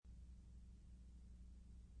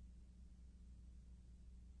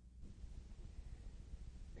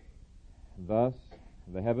Thus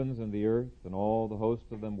the heavens and the earth and all the host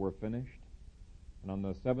of them were finished. And on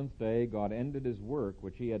the seventh day God ended his work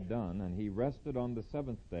which he had done, and he rested on the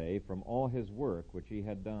seventh day from all his work which he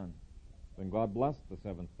had done. Then God blessed the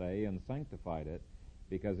seventh day and sanctified it,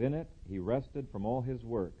 because in it he rested from all his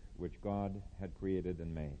work which God had created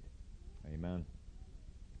and made. Amen.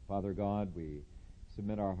 Father God, we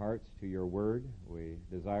submit our hearts to your word. We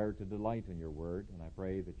desire to delight in your word, and I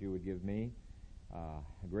pray that you would give me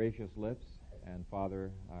gracious lips and,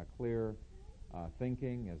 Father, clear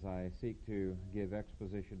thinking as I seek to give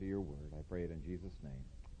exposition to your word. I pray it in Jesus' name.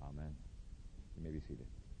 Amen. You may be seated.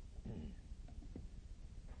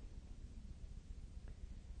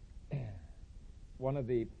 One of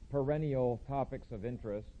the perennial topics of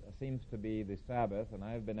interest seems to be the Sabbath, and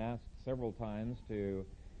I have been asked several times to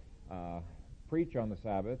preach on the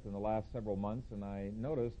Sabbath in the last several months, and I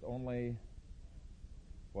noticed only,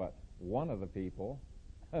 one of the people,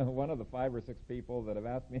 one of the 5 or 6 people that have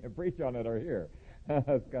asked me to preach on it are here.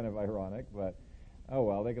 That's kind of ironic, but oh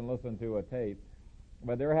well, they can listen to a tape.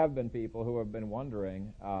 But there have been people who have been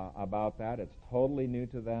wondering about that. It's totally new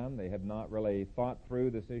to them. They have not really thought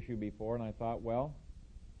through this issue before, and I thought, well,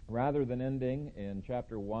 rather than ending in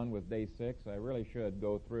chapter 1 with day 6, I really should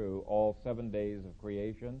go through all 7 days of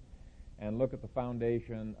creation and look at the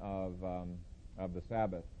foundation of the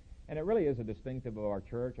Sabbath. And it really is a distinctive of our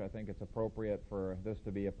church. I think it's appropriate for this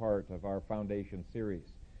to be a part of our foundation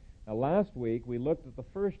series. Now, last week we looked at the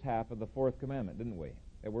first half of the 4th commandment, didn't we?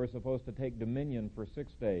 That we're supposed to take dominion for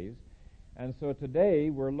 6 days. And so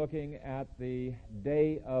today we're looking at the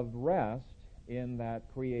day of rest in that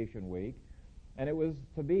creation week. And it was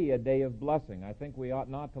to be a day of blessing. I think we ought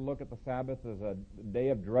not to look at the Sabbath as a day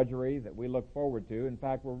of drudgery that we look forward to. In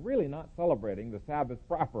fact, we're really not celebrating the Sabbath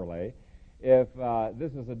properly if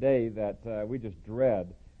this is a day that we just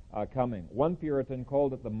dread coming. One Puritan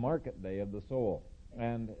called it the market day of the soul.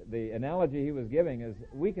 And the analogy he was giving is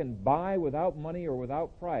we can buy without money or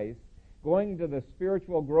without price, going to the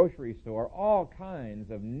spiritual grocery store, all kinds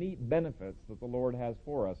of neat benefits that the Lord has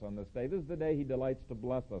for us on this day. This is the day he delights to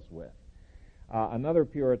bless us with. Another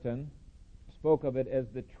Puritan spoke of it as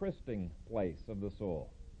the trysting place of the soul.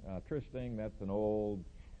 Trysting, that's an old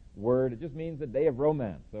word. It just means the day of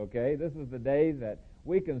romance, okay? This is the day that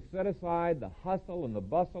we can set aside the hustle and the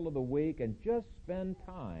bustle of the week and just spend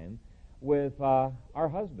time with our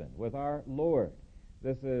husband, with our Lord.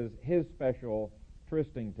 This is his special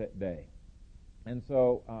trysting day. And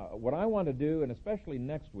so what I want to do, and especially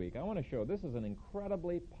next week, I want to show this is an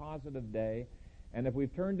incredibly positive day. And if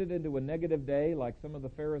we've turned it into a negative day, like some of the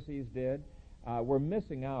Pharisees did, we're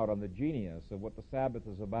missing out on the genius of what the Sabbath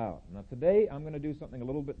is about. Now, today I'm going to do something a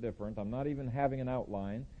little bit different. I'm not even having an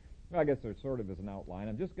outline. Well, I guess there sort of is an outline.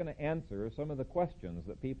 I'm just going to answer some of the questions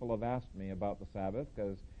that people have asked me about the Sabbath,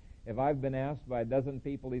 because if I've been asked by a dozen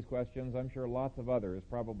people these questions, I'm sure lots of others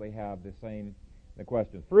probably have the same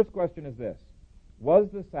questions. First question is this: was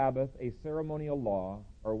the Sabbath a ceremonial law,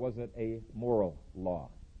 or was it a moral law?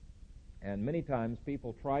 And many times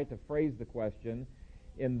people try to phrase the question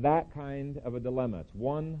in that kind of a dilemma. It's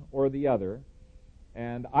one or the other.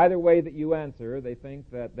 And either way that you answer, they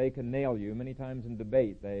think that they can nail you. Many times in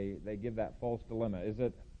debate, they give that false dilemma. Is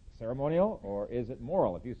it ceremonial or is it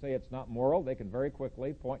moral? If you say it's not moral, they can very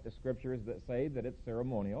quickly point to scriptures that say that it's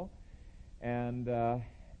ceremonial. And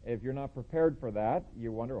if you're not prepared for that,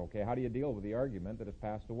 you wonder, okay, how do you deal with the argument that has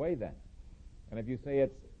passed away then? And if you say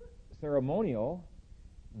it's ceremonial,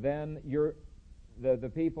 then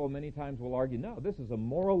the people many times will argue, no, this is a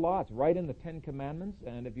moral law. It's right in the 10 Commandments.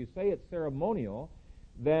 And if you say it's ceremonial,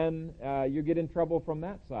 then you get in trouble from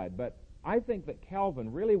that side. But I think that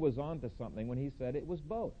Calvin really was on to something when he said it was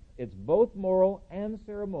both. It's both moral and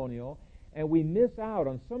ceremonial, and we miss out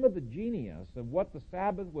on some of the genius of what the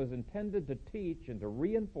Sabbath was intended to teach and to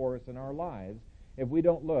reinforce in our lives if we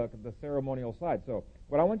don't look at the ceremonial side. So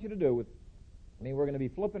what I want you to do we're going to be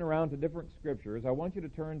flipping around to different scriptures. I want you to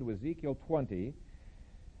turn to Ezekiel 20,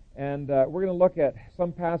 and we're going to look at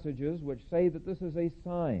some passages which say that this is a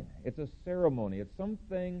sign. It's a ceremony. It's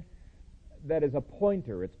something that is a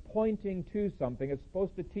pointer. It's pointing to something. It's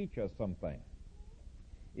supposed to teach us something.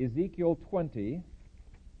 Ezekiel 20,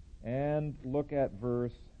 and look at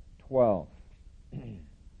verse 12.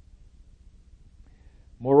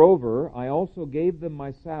 Moreover, I also gave them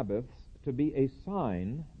my Sabbaths to be a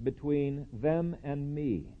sign between them and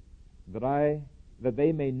me, that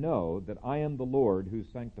they may know that I am the Lord who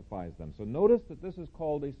sanctifies them. So notice that this is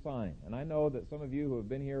called a sign. And I know that some of you who have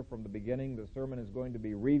been here from the beginning, the sermon is going to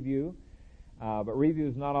be review, but review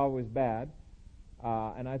is not always bad.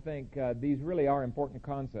 And I think these really are important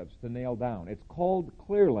concepts to nail down. It's called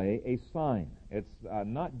clearly a sign. It's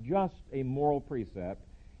not just a moral precept.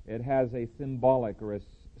 It has a symbolic or a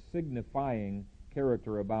signifying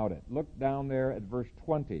character about it. Look down there at verse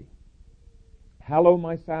 20. Hallow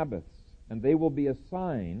my Sabbaths, and they will be a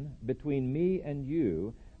sign between me and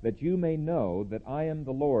you, that you may know that I am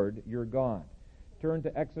the Lord your God. Turn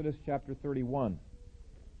to Exodus chapter 31.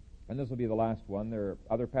 And this will be the last one. There are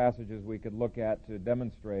other passages we could look at to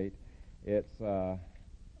demonstrate its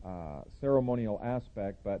ceremonial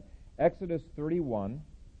aspect, but Exodus 31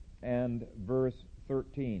 and verse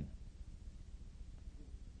 13.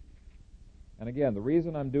 And again, the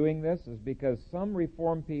reason I'm doing this is because some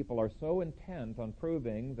Reformed people are so intent on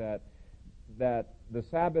proving that the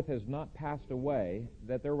Sabbath has not passed away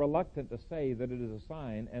that they're reluctant to say that it is a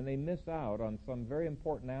sign, and they miss out on some very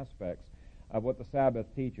important aspects of what the Sabbath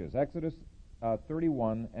teaches. Exodus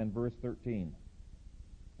 31 and verse 13.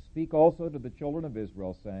 Speak also to the children of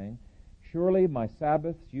Israel, saying, Surely my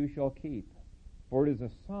Sabbaths you shall keep, for it is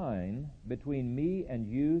a sign between me and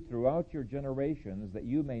you throughout your generations, that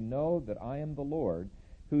you may know that I am the Lord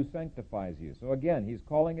who sanctifies you. So again, he's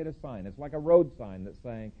calling it a sign. It's like a road sign that's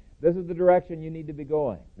saying, this is the direction you need to be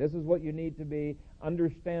going. This is what you need to be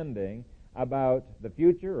understanding about the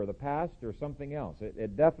future or the past or something else.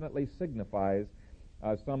 It definitely signifies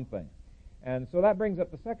something. And so that brings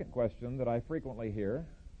up the second question that I frequently hear.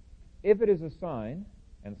 If it is a sign,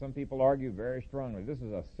 and some people argue very strongly, this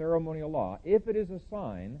is a ceremonial law. If it is a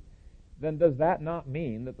sign, then does that not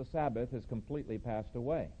mean that the Sabbath has completely passed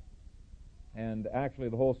away? And actually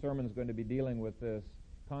the whole sermon is going to be dealing with this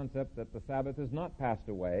concept that the Sabbath has not passed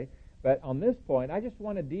away. But on this point, I just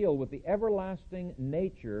want to deal with the everlasting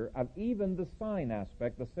nature of even the sign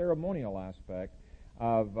aspect, the ceremonial aspect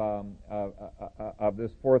of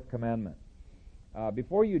this fourth commandment.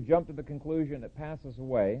 Before you jump to the conclusion it passes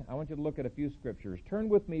away, I want you to look at a few scriptures. Turn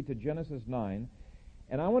with me to Genesis 9,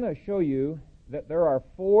 and I want to show you that there are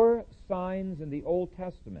 4 signs in the Old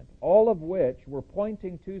Testament, all of which were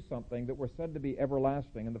pointing to something that were said to be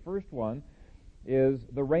everlasting. And the first one is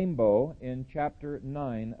the rainbow in chapter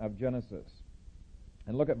 9 of Genesis.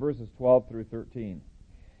 And look at verses 12 through 13.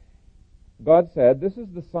 God said, This is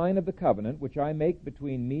the sign of the covenant which I make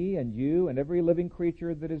between me and you and every living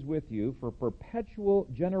creature that is with you for perpetual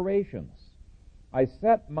generations. I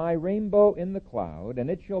set my rainbow in the cloud, and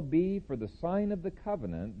it shall be for the sign of the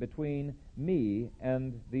covenant between me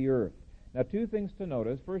and the earth. Now, 2 things to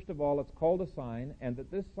notice. First of all, it's called a sign, and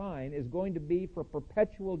that this sign is going to be for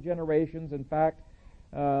perpetual generations. In fact,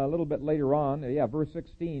 a little bit later on, verse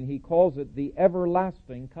 16, he calls it the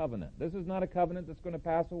everlasting covenant. This is not a covenant that's going to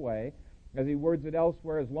pass away. As he words it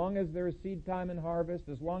elsewhere, as long as there is seed time and harvest,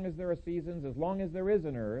 as long as there are seasons, as long as there is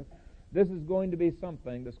an earth, this is going to be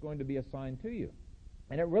something that's going to be a sign to you.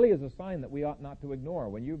 And it really is a sign that we ought not to ignore.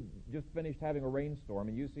 When you've just finished having a rainstorm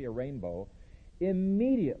and you see a rainbow,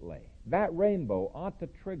 immediately that rainbow ought to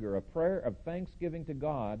trigger a prayer of thanksgiving to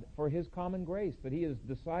God for his common grace, that he has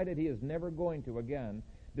decided he is never going to again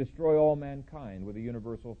destroy all mankind with a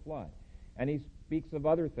universal flood. And he speaks of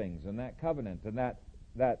other things in that covenant, and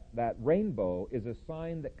that rainbow is a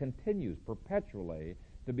sign that continues perpetually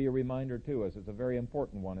to be a reminder to us. It's a very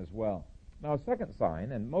important one as well. Now, a second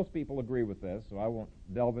sign, and most people agree with this, so I won't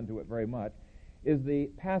delve into it very much, is the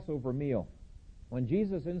Passover meal. When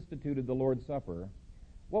Jesus instituted the Lord's Supper,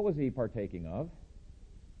 what was he partaking of?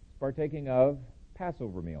 Partaking of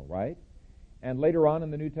Passover meal, right? And later on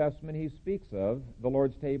in the New Testament, he speaks of the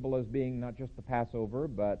Lord's table as being not just the Passover,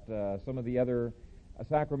 but some of the other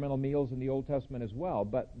sacramental meals in the Old Testament as well.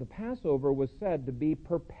 But the Passover was said to be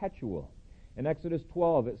perpetual. In Exodus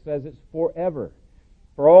 12, it says it's forever,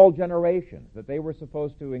 for all generations, that they were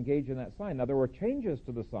supposed to engage in that sign. Now, there were changes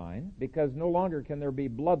to the sign, because no longer can there be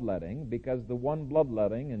bloodletting, because the one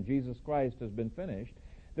bloodletting in Jesus Christ has been finished.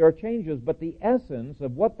 There are changes, but the essence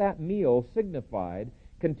of what that meal signified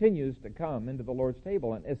continues to come into the Lord's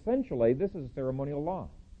table. And essentially, this is a ceremonial law.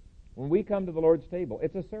 When we come to the Lord's table,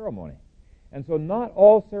 it's a ceremony. And so not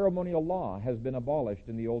all ceremonial law has been abolished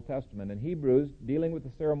in the Old Testament. In Hebrews, dealing with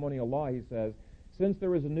the ceremonial law, he says, since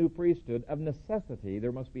there is a new priesthood, of necessity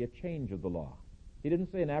there must be a change of the law. He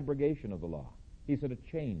didn't say an abrogation of the law. He said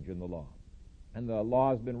a change in the law. And the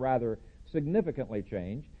law has been rather significantly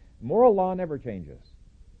changed. Moral law never changes.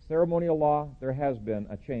 Ceremonial law, there has been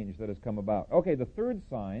a change that has come about. Okay, the third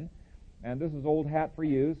sign, and this is old hat for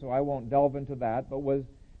you, so I won't delve into that, but was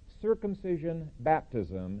circumcision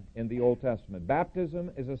baptism in the Old Testament.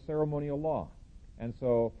 Baptism is a ceremonial law, and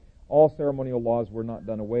so all ceremonial laws were not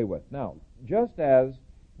done away with. Now, just as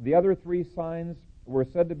the other 3 signs were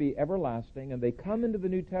said to be everlasting, and they come into the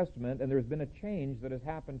New Testament, and there's been a change that has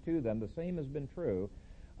happened to them. The same has been true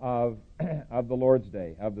of the Lord's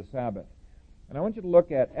Day, of the Sabbath. And I want you to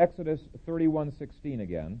look at Exodus 31:16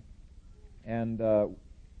 again, and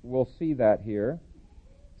we'll see that here.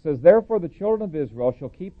 It says, "Therefore the children of Israel shall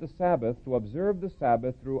keep the Sabbath to observe the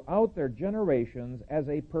Sabbath throughout their generations as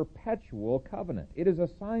a perpetual covenant. It is a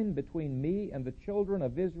sign between me and the children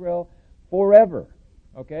of Israel forever."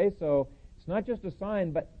 Okay, so it's not just a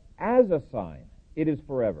sign, but as a sign, it is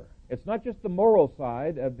forever. It's not just the moral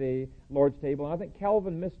side of the Lord's table. And I think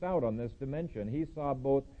Calvin missed out on this dimension. He saw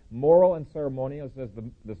both moral and ceremonial. It says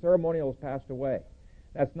the ceremonial has passed away.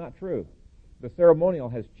 That's not true. The ceremonial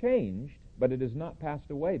has changed, but it has not passed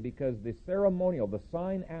away, because the ceremonial, the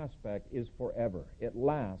sign aspect, is forever. It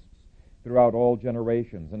lasts throughout all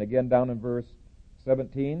generations. And again, down in verse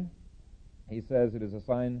 17, he says it is a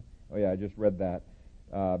sign, oh yeah, I just read that,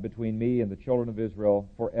 between me and the children of Israel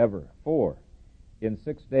forever. 4, in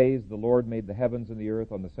 6 days the Lord made the heavens and the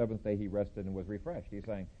earth. On the seventh day he rested and was refreshed. He's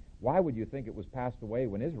saying, why would you think it was passed away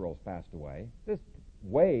when Israel's passed away? This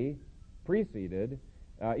way preceded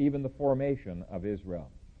even the formation of Israel.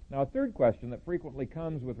 Now, a third question that frequently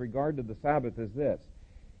comes with regard to the Sabbath is this: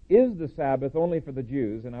 is the Sabbath only for the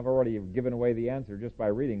Jews? And I've already given away the answer just by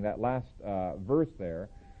reading that last verse there.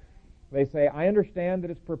 They say, I understand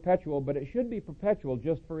that it's perpetual, but it should be perpetual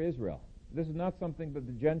just for Israel. This is not something that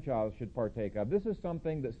the Gentiles should partake of. This is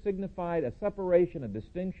something that signified a separation, a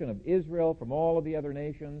distinction of Israel from all of the other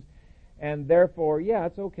nations. And therefore, yeah,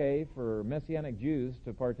 it's okay for Messianic Jews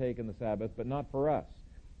to partake in the Sabbath, but not for us.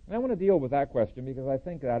 And I want to deal with that question because I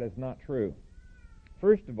think that is not true.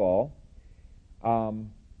 First of all,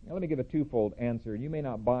 let me give a twofold answer. You may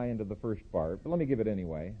not buy into the first part, but let me give it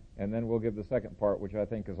anyway, and then we'll give the second part, which I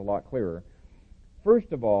think is a lot clearer.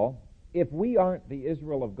 First of all, if we aren't the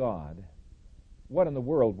Israel of God, what in the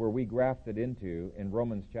world were we grafted into in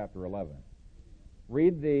Romans chapter 11?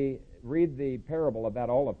 Read the parable of that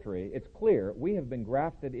olive tree. It's clear we have been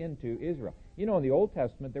grafted into Israel. You know, in the Old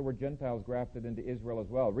Testament, there were Gentiles grafted into Israel as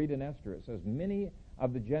well. Read in Esther, it says many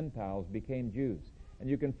of the Gentiles became Jews. And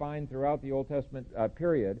you can find throughout the Old Testament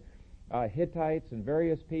period Hittites and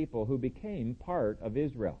various people who became part of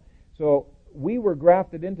Israel. So we were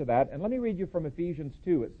grafted into that. And let me read you from Ephesians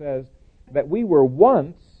 2. It says that we were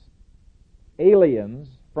once aliens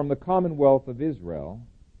from the commonwealth of Israel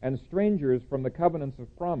and strangers from the covenants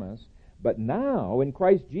of promise, but now in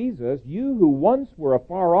Christ Jesus, you who once were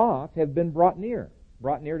afar off have been brought near.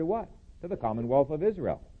 Brought near to what? To the commonwealth of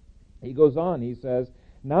Israel. He goes on, he says,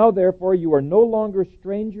 now therefore you are no longer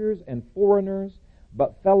strangers and foreigners,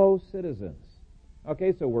 but fellow citizens.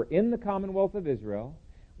 Okay, so we're in the commonwealth of Israel.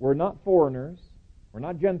 We're not foreigners. We're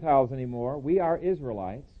not Gentiles anymore. We are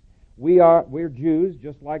Israelites. We're Jews,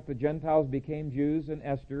 just like the Gentiles became Jews in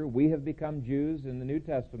Esther. We have become Jews in the New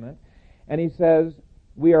Testament. And he says,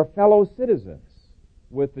 we are fellow citizens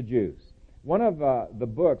with the Jews. One of the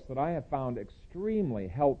books that I have found extremely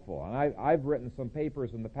helpful, and I've written some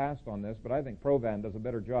papers in the past on this, but I think Provan does a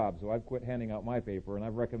better job, so I've quit handing out my paper, and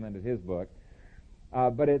I've recommended his book.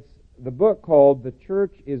 But it's the book called The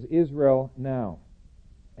Church is Israel Now.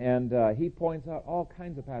 And he points out all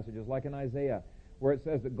kinds of passages, like in Isaiah, where it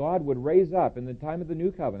says that God would raise up, in the time of the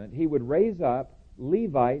New Covenant, he would raise up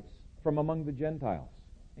Levites from among the Gentiles.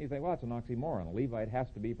 And you think, well, it's an oxymoron. A Levite has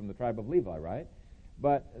to be from the tribe of Levi, right?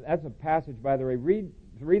 But that's a passage, by the way,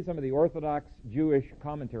 read some of the Orthodox Jewish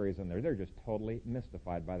commentaries in there. They're just totally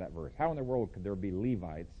mystified by that verse. How in the world could there be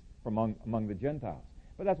Levites from among the Gentiles?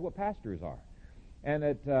 But that's what pastors are. And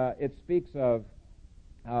it speaks of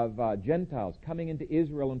Gentiles coming into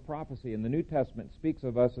Israel in prophecy, and the New Testament speaks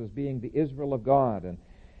of us as being the Israel of God. And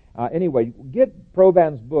anyway, get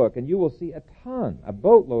Provan's book, and you will see a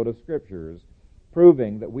boatload of scriptures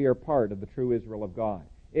proving that we are part of the true Israel of God.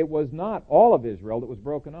 It was not all of Israel that was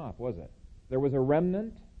broken off, was it? There was a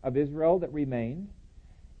remnant of Israel that remained,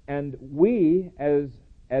 and we, as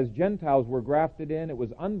Gentiles, were grafted in. It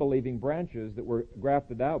was unbelieving branches that were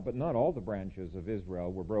grafted out, but not all the branches of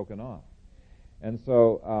Israel were broken off. And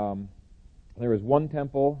so there is one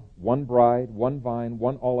temple, one bride, one vine,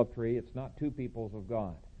 one olive tree. It's not two peoples of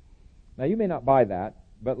God. Now, you may not buy that,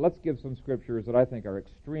 but let's give some scriptures that I think are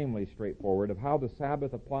extremely straightforward of how the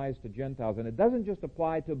Sabbath applies to Gentiles. And it doesn't just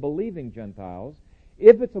apply to believing Gentiles.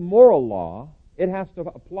 If it's a moral law, it has to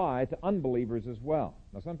apply to unbelievers as well.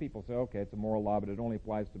 Now, some people say, okay, it's a moral law, but it only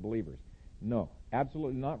applies to believers. No,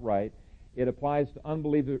 absolutely not right. It applies to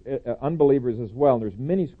unbelievers as well. And there's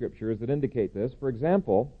many scriptures that indicate this. For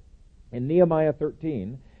example, in Nehemiah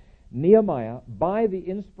 13, Nehemiah, by the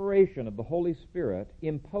inspiration of the Holy Spirit,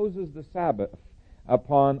 imposes the Sabbath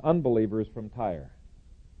upon unbelievers from Tyre.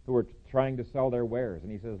 who were trying to sell their wares.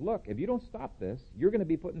 And he says, look, if you don't stop this, you're going to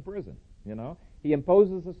be put in prison. He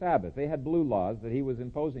imposes the Sabbath. They had blue laws that he was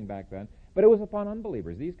imposing back then, but it was upon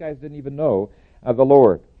unbelievers. These guys didn't even know the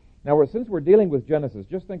Lord. Now, since we're dealing with Genesis,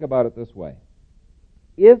 just think about it this way.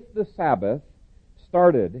 If the Sabbath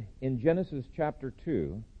started in Genesis chapter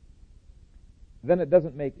 2, then it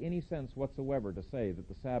doesn't make any sense whatsoever to say that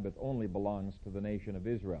the Sabbath only belongs to the nation of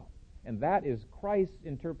Israel. And that is Christ's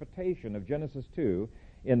interpretation of Genesis 2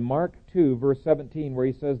 in Mark 2, verse 17, where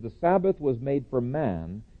he says, the Sabbath was made for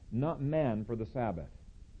man, not man for the Sabbath.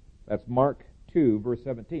 That's Mark 2, verse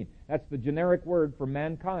 17. That's the generic word for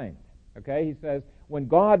mankind. Okay? He says, when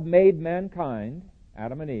God made mankind,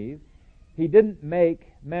 Adam and Eve, he didn't make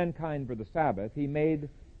mankind for the Sabbath. He made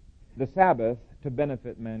the Sabbath to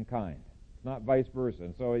benefit mankind. It's not vice versa.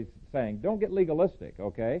 And so he's saying, don't get legalistic,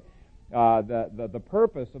 okay? The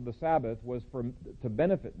purpose of the Sabbath was to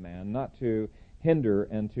benefit man, not to hinder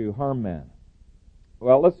and to harm man.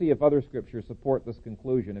 Well, let's see if other scriptures support this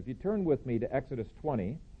conclusion. If you turn with me to Exodus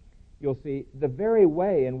 20, you'll see the very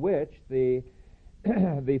way in which the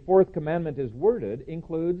fourth commandment is worded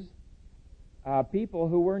includes people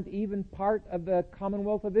who weren't even part of the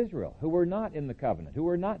commonwealth of Israel, who were not in the covenant, who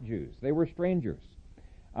were not Jews. They were strangers.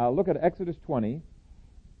 Look at Exodus 20,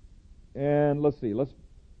 and let's see.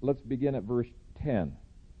 Let's begin at verse 10.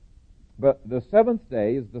 But the seventh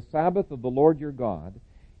day is the Sabbath of the Lord your God.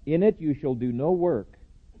 In it you shall do no work,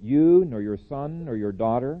 you, nor your son, nor your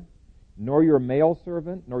daughter, nor your male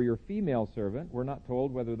servant, nor your female servant. We're not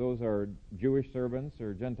told whether those are Jewish servants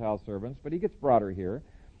or Gentile servants, but he gets broader here.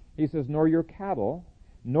 He says, nor your cattle,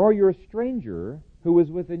 nor your stranger who is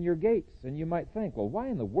within your gates. And you might think, well, why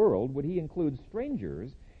in the world would he include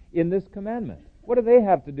strangers in this commandment? What do they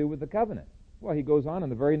have to do with the covenant? Well, he goes on in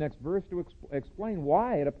the very next verse to explain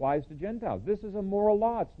why it applies to Gentiles. This is a moral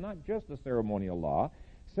law. It's not just a ceremonial law.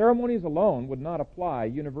 Ceremonies alone would not apply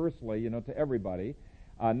universally, to everybody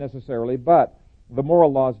necessarily, but the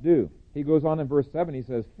moral laws do. He goes on in verse 7, he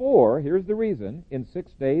says, for, here's the reason, in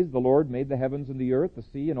 6 days the Lord made the heavens and the earth, the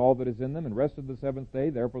sea and all that is in them, and rested the seventh day.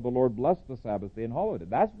 Therefore the Lord blessed the Sabbath day and hallowed it.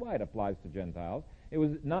 That's why it applies to Gentiles. It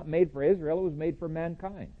was not made for Israel, it was made for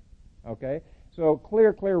mankind. Okay? So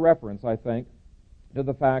clear reference, I think, to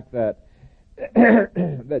the fact that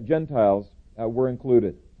that Gentiles were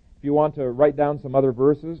included. If you want to write down some other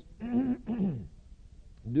verses,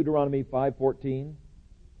 Deuteronomy 5:14,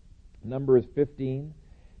 Numbers 15,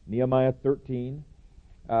 Nehemiah 13.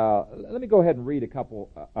 Let me go ahead and read a couple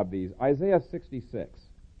of these. Isaiah 66.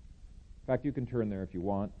 In fact, you can turn there if you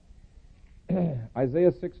want.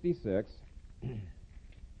 Isaiah 66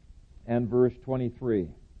 and verse 23.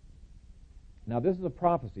 Now, this is a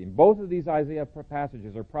prophecy. Both of these Isaiah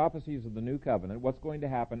passages are prophecies of the new covenant, what's going to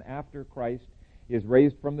happen after Christ is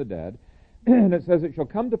raised from the dead. And it says, it shall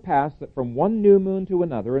come to pass that from one new moon to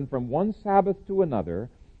another, and from one Sabbath to another,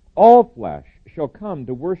 all flesh shall come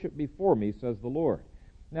to worship before me, says the Lord.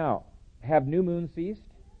 Now, have new moons ceased?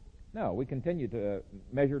 No, we continue to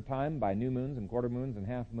measure time by new moons and quarter moons and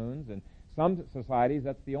half moons. And some societies,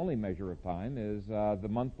 that's the only measure of time, is the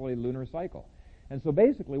monthly lunar cycle. And so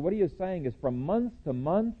basically what he is saying is from month to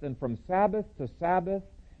month and from Sabbath to Sabbath,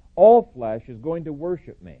 all flesh is going to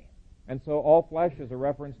worship me. And so all flesh is a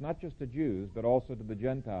reference not just to Jews, but also to the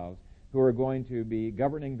Gentiles who are going to be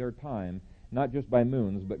governing their time, not just by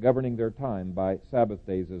moons, but governing their time by Sabbath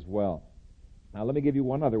days as well. Now let me give you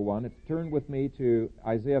one other one. Turn with me to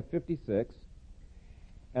Isaiah 56.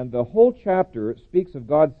 And the whole chapter speaks of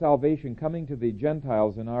God's salvation coming to the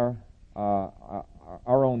Gentiles in our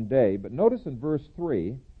own day. But notice in verse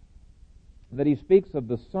 3 that he speaks of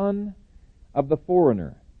the son of the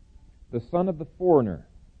foreigner. The son of the foreigner.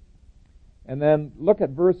 And then look at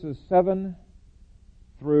verses 7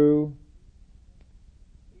 through,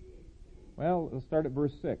 well, let's start at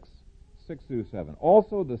verse 6. 6 through 7.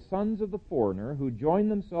 Also the sons of the foreigner who join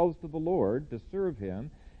themselves to the Lord to serve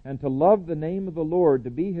him and to love the name of the Lord, to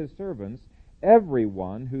be his servants,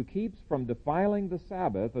 everyone who keeps from defiling the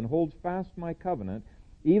Sabbath and holds fast my covenant,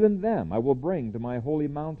 even them I will bring to my holy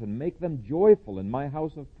mountain, make them joyful in my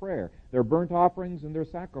house of prayer. Their burnt offerings and their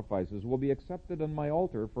sacrifices will be accepted on my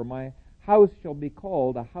altar, for my house shall be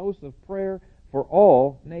called a house of prayer for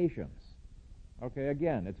all nations. Okay,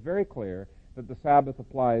 again, it's very clear that the Sabbath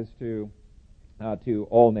applies to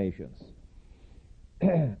all nations.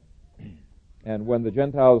 And when the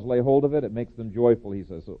Gentiles lay hold of it, it makes them joyful, he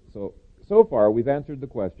says. So far, we've answered the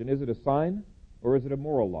question, is it a sign or is it a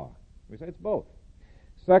moral law? We say it's both.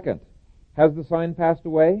 Second, has the sign passed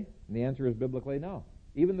away? And the answer is biblically no.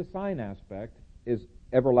 Even the sign aspect is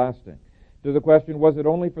everlasting. To the question, was it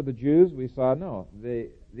only for the Jews? We saw no.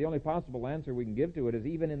 the only possible answer we can give to it is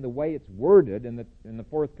even in the way it's worded in the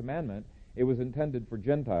fourth commandment, it was intended for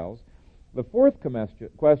Gentiles. The fourth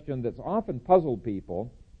question that's often puzzled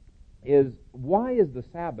people is, why is the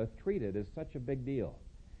Sabbath treated as such a big deal?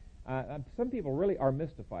 Some people really are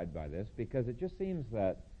mystified by this because it just seems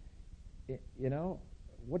that,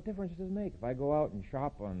 what difference does it make if I go out and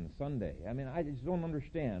shop on Sunday? I mean, I just don't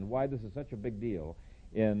understand why this is such a big deal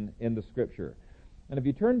in the Scripture. And if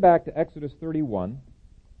you turn back to Exodus 31,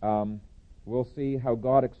 we'll see how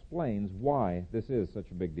God explains why this is such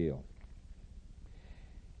a big deal.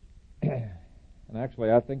 And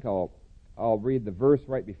actually, I think I'll read the verse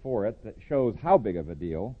right before it that shows how big of a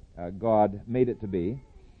deal God made it to be.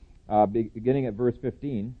 Beginning at verse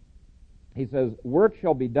 15, he says, "Work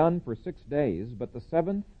shall be done for 6 days, but the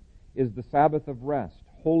seventh is the Sabbath of rest,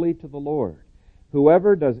 holy to the Lord.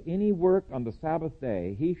 Whoever does any work on the Sabbath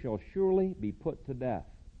day, he shall surely be put to death."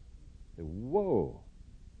 Whoa,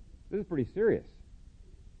 this is pretty serious.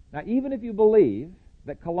 Now, even if you believe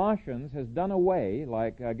that Colossians has done away,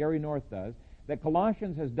 like Gary North does, that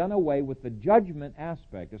Colossians has done away with the judgment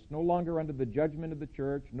aspect. It's no longer under the judgment of the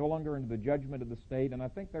church, no longer under the judgment of the state, and I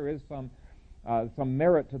think there is some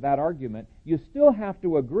merit to that argument. You still have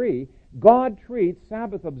to agree God treats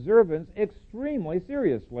Sabbath observance extremely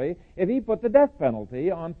seriously if he put the death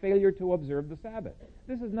penalty on failure to observe the Sabbath.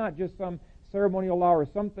 This is not just some ceremonial law or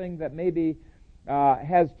something that maybe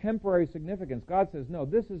has temporary significance. God says, no,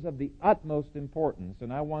 this is of the utmost importance,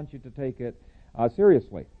 and I want you to take it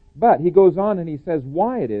seriously. But he goes on and he says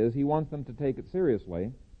why it is he wants them to take it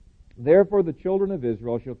seriously. "Therefore the children of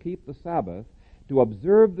Israel shall keep the Sabbath, to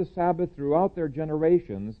observe the Sabbath throughout their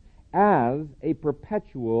generations as a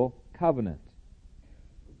perpetual covenant."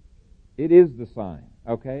 It is the sign,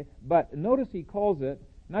 okay? But notice he calls it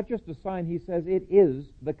not just a sign, he says it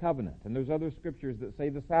is the covenant. And there's other scriptures that say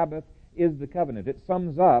the Sabbath is the covenant. It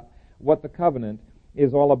sums up what the covenant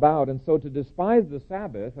is all about. And so to despise the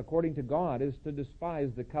Sabbath, according to God, is to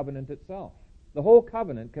despise the covenant itself. The whole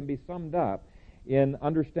covenant can be summed up in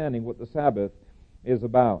understanding what the Sabbath is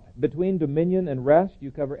about. Between dominion and rest, you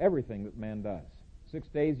cover everything that man does. 6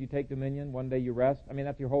 days you take dominion, 1 day you rest. I mean,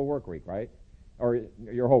 that's your whole work week, right? Or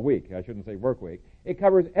your whole week. I shouldn't say work week. It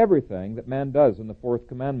covers everything that man does in the fourth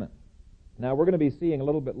commandment. Now, we're going to be seeing a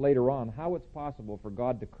little bit later on how it's possible for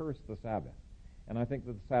God to curse the Sabbath. And I think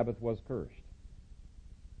that the Sabbath was cursed.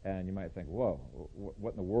 And you might think, whoa,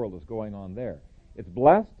 what in the world is going on there? It's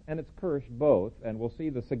blessed and it's cursed both, and we'll see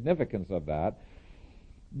the significance of that.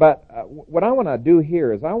 But what I want to do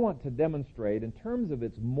here is I want to demonstrate, in terms of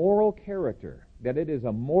its moral character, that it is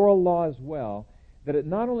a moral law as well, that it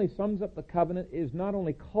not only sums up the covenant, is not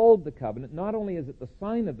only called the covenant, not only is it the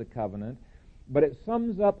sign of the covenant, but it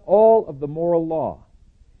sums up all of the moral law.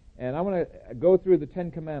 And I want to go through the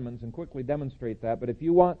Ten Commandments and quickly demonstrate that. But if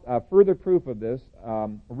you want further proof of this,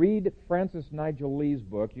 read Francis Nigel Lee's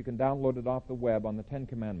book. You can download it off the web on the Ten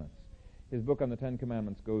Commandments. His book on the Ten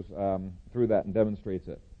Commandments goes through that and demonstrates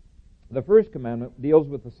it. The first commandment deals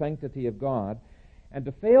with the sanctity of God. And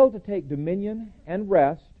to fail to take dominion and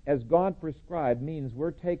rest as God prescribed means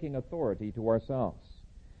we're taking authority to ourselves.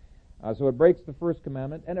 So it breaks the first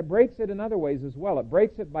commandment, and it breaks it in other ways as well. It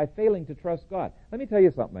breaks it by failing to trust God. Let me tell you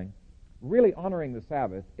something. Really honoring the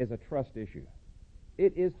Sabbath is a trust issue.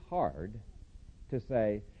 It is hard to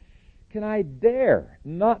say, can I dare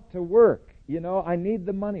not to work? I need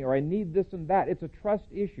the money, or I need this and that. It's a trust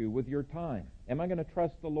issue with your time. Am I going to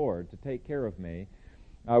trust the Lord to take care of me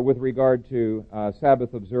with regard to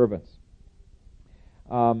Sabbath observance?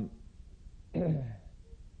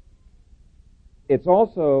 It's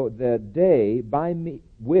also the day by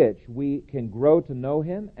which we can grow to know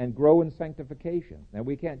Him and grow in sanctification. And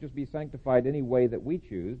we can't just be sanctified any way that we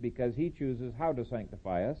choose, because He chooses how to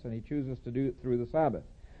sanctify us, and He chooses to do it through the Sabbath.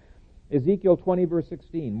 Ezekiel 20, verse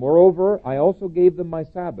 16, "Moreover, I also gave them my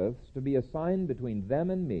Sabbaths to be a sign between them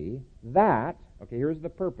and me, that," okay, here's the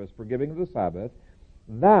purpose for giving the Sabbath,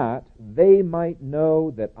 "that they might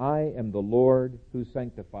know that I am the Lord who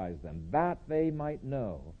sanctifies them." That they might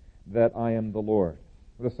know that I am the Lord.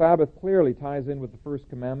 The Sabbath clearly ties in with the first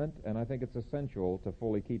commandment, and I think it's essential to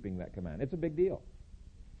fully keeping that command. It's a big deal.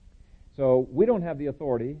 So we don't have the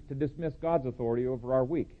authority to dismiss God's authority over our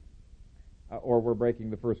week, or we're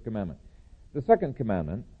breaking the first commandment. The second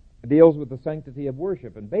commandment deals with the sanctity of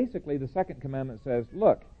worship, and basically the second commandment says,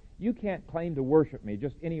 look, you can't claim to worship me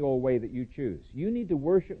just any old way that you choose. You need to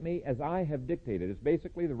worship me as I have dictated. It's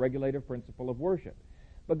basically the regulative principle of worship.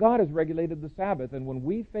 But God has regulated the Sabbath, and when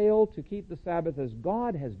we fail to keep the Sabbath as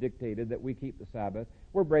God has dictated that we keep the Sabbath,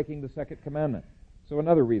 we're breaking the second commandment. So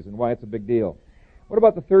another reason why it's a big deal. What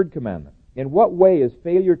about the third commandment? In what way is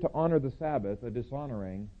failure to honor the Sabbath a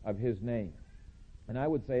dishonoring of His name? And I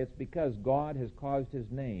would say it's because God has caused His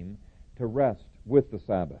name to rest with the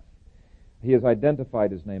Sabbath. He has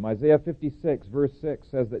identified His name. Isaiah 56, verse 6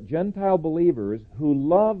 says that Gentile believers who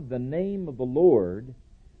love the name of the Lord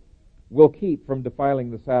will keep from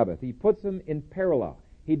defiling the Sabbath. He puts them in parallel.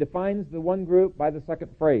 He defines the one group by the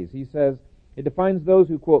second phrase. He says, it defines those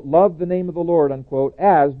who, quote, love the name of the Lord, unquote,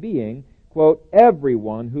 as being, quote,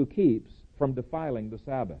 everyone who keeps from defiling the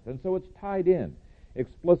Sabbath. And so it's tied in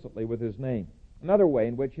explicitly with His name. Another way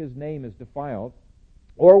in which His name is defiled,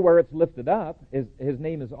 or where it's lifted up, His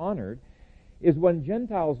name is honored, is when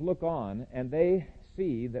Gentiles look on and they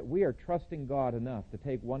see that we are trusting God enough to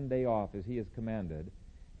take one day off as He has commanded,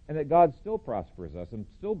 and that God still prospers us and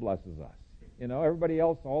still blesses us. You know, everybody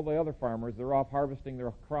else, all the other farmers, they're off harvesting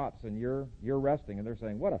their crops, and you're resting, and they're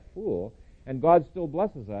saying, what a fool, and God still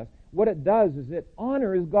blesses us. What it does is it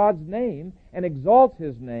honors God's name and exalts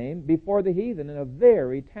His name before the heathen in a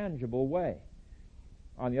very tangible way.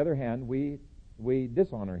 On the other hand, we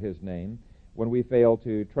dishonor His name when we fail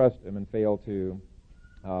to trust Him and fail to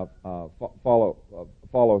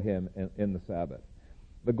follow Him in the Sabbath.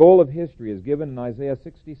 The goal of history is given in Isaiah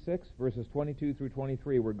 66, verses 22 through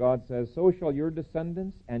 23, where God says, so shall your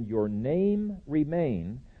descendants and your name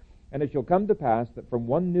remain, and it shall come to pass that from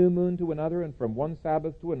one new moon to another and from one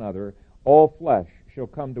Sabbath to another, all flesh shall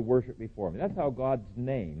come to worship before me. That's how God's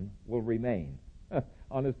name will remain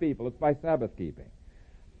on His people. It's by Sabbath keeping.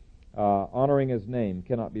 Honoring His name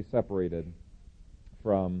cannot be separated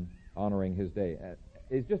from honoring His day.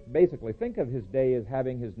 It's just basically, think of His day as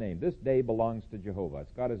having His name. This day belongs to Jehovah.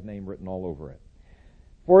 It's got His name written all over it.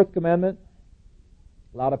 Fourth commandment,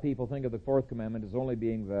 a lot of people think of the fourth commandment as only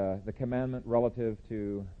being the commandment relative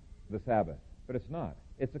to the Sabbath. But it's not.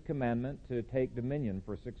 It's a commandment to take dominion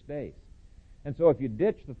for 6 days. And so if you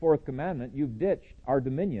ditch the fourth commandment, you've ditched our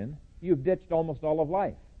dominion. You've ditched almost all of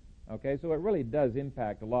life. Okay, so it really does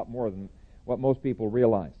impact a lot more than what most people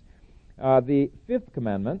realize. The fifth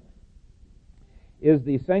commandment is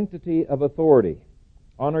the sanctity of authority.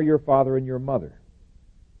 Honor your father and your mother.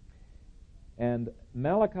 And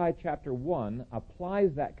Malachi chapter 1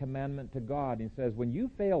 applies that commandment to God and says, when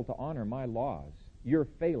you fail to honor my laws, you're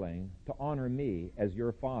failing to honor me as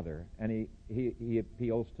your father. And he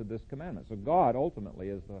appeals to this commandment. So God ultimately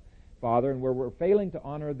is the Father, and where we're failing to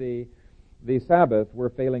honor the Sabbath, we're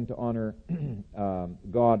failing to honor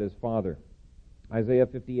God as Father. Isaiah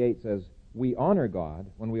 58 says, we honor God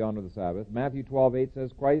when we honor the Sabbath. Matthew 12:8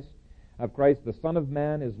 says, Christ, the Son of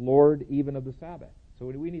Man, is Lord even of the Sabbath. So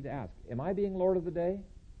we need to ask, am I being Lord of the day,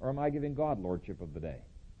 or am I giving God lordship of the day?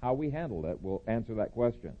 How we handle it will answer that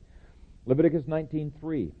question. Leviticus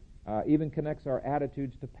 19:3 even connects our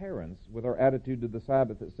attitudes to parents with our attitude to the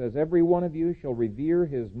Sabbath. It says, every one of you shall revere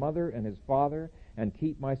his mother and his father and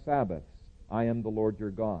keep my Sabbaths. I am the Lord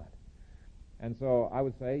your God. And so I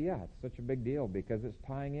would say, yeah, it's such a big deal because it's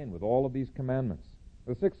tying in with all of these commandments.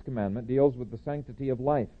 The sixth commandment deals with the sanctity of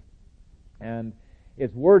life. And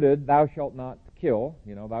it's worded, thou shalt not kill,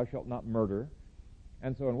 thou shalt not murder.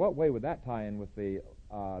 And so in what way would that tie in with the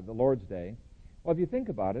Lord's Day? Well, if you think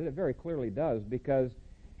about it, it very clearly does, because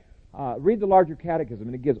read the larger catechism,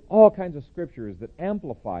 and it gives all kinds of scriptures that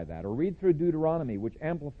amplify that. Or read through Deuteronomy, which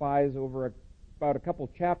amplifies over about a couple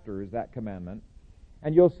chapters that commandment.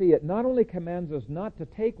 And you'll see it not only commands us not to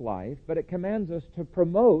take life, but it commands us to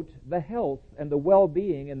promote the health and the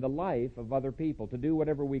well-being and the life of other people, to do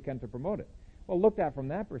whatever we can to promote it. Well, looked at from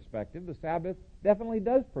that perspective, the Sabbath definitely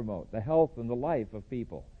does promote the health and the life of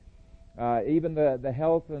people. Even the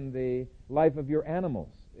health and the life of your animals,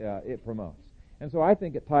 it promotes. And so I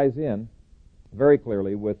think it ties in very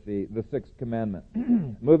clearly with the sixth commandment.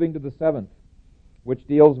 Moving to the seventh, which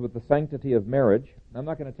deals with the sanctity of marriage. I'm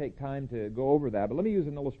not going to take time to go over that, but let me use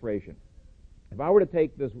an illustration. If I were to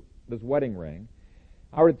take this wedding ring,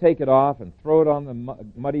 I were to take it off and throw it on the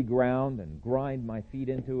muddy ground and grind my feet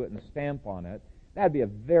into it and stamp on it, that'd be a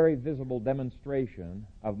very visible demonstration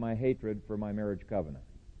of my hatred for my marriage covenant.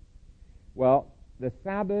 Well, the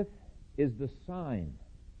Sabbath is the sign.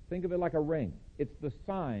 Think of it like a ring. It's the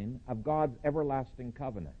sign of God's everlasting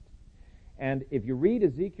covenant. And if you read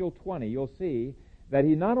Ezekiel 20, you'll see that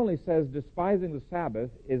he not only says despising the Sabbath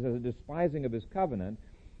is a despising of his covenant,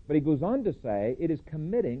 but he goes on to say it is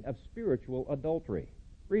committing of spiritual adultery.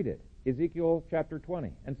 Read it, Ezekiel chapter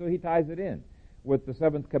 20. And so he ties it in with the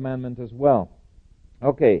seventh commandment as well.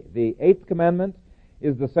 Okay, the eighth commandment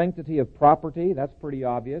is the sanctity of property. That's pretty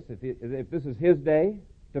obvious. If this is his day,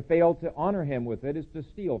 to fail to honor him with it is to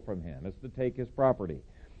steal from him. It's to take his property.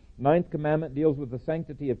 Ninth commandment deals with the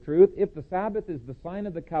sanctity of truth. If the Sabbath is the sign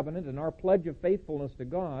of the covenant and our pledge of faithfulness to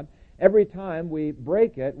God, every time we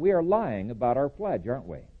break it, we are lying about our pledge, aren't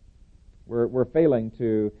we? We're failing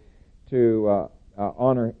to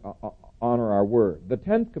honor our word. The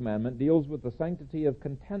 10th commandment deals with the sanctity of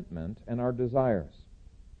contentment and our desires.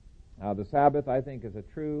 The Sabbath, I think, is a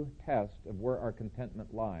true test of where our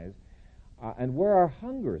contentment lies and where our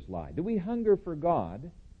hungers lie. Do we hunger for God,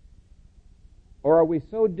 or are we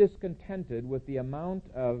so discontented with the amount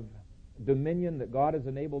of dominion that God has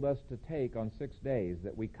enabled us to take on 6 days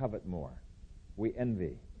that we covet more? We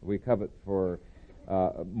envy. We covet for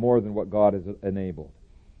more than what God has enabled.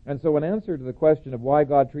 And so an answer to the question of why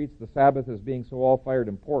God treats the Sabbath as being so all-fired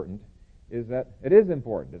important is that it is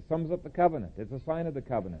important. It sums up the covenant. It's a sign of the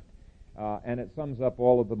covenant. And it sums up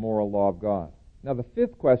all of the moral law of God. Now the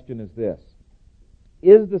 5th question is this: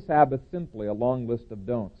 is the Sabbath simply a long list of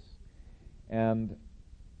don'ts? And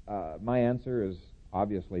my answer is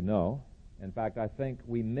obviously no. In fact, I think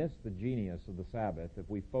we miss the genius of the Sabbath if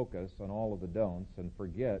we focus on all of the don'ts and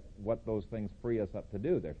forget what those things free us up to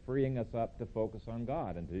do. They're freeing us up to focus on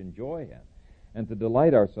God and to enjoy Him and to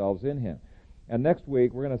delight ourselves in Him. And next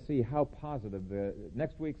week, we're going to see how positive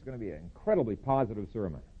next week's going to be an incredibly positive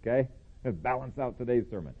sermon, okay? Balance out today's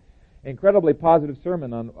sermon. Incredibly positive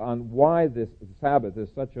sermon on why this Sabbath is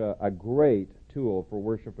such a great tool for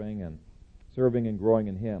worshiping and serving and growing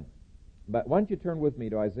in Him. But why don't you turn with me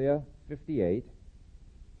to Isaiah 58,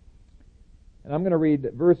 and I'm going to read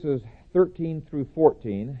verses 13 through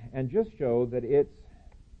 14 and just show that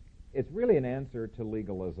it's really an answer to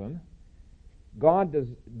legalism. God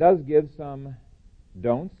does give some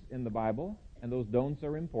don'ts in the Bible, and those don'ts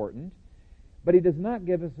are important, but He does not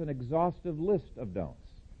give us an exhaustive list of don'ts.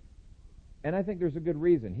 And I think there's a good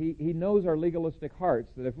reason. He knows our legalistic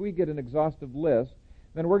hearts, that if we get an exhaustive list,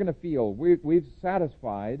 then we're going to feel we've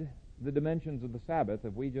satisfied the dimensions of the Sabbath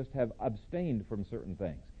if we just have abstained from certain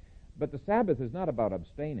things. But the Sabbath is not about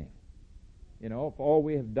abstaining. You know, if all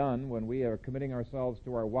we have done when we are committing ourselves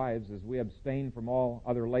to our wives is we abstain from all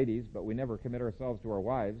other ladies, but we never commit ourselves to our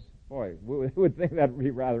wives, boy, we would think that would be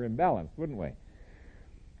rather imbalanced, wouldn't we?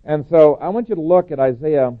 And so I want you to look at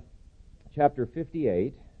Isaiah chapter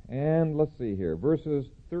 58, and let's see here, verses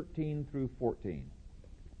 13 through 14.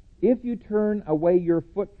 If you turn away your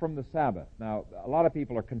foot from the Sabbath. Now, a lot of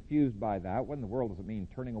people are confused by that. What in the world does it mean,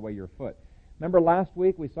 turning away your foot? Remember last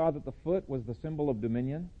week we saw that the foot was the symbol of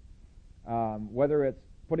dominion. Whether it's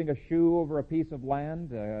putting a shoe over a piece of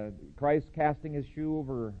land, Christ casting His shoe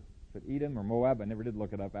over Edom or Moab, I never did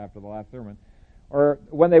look it up after the last sermon, or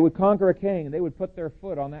when they would conquer a king, they would put their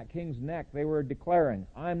foot on that king's neck. They were declaring,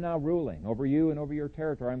 I'm now ruling over you and over your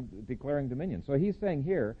territory. I'm declaring dominion. So He's saying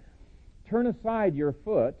here, turn aside your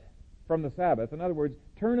foot from the Sabbath. In other words,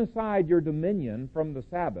 turn aside your dominion from the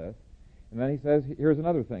Sabbath. And then He says, here's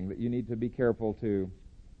another thing that you need to be careful to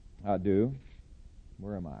do.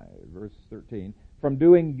 Where am I? Verse 13. From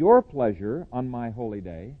doing your pleasure on my holy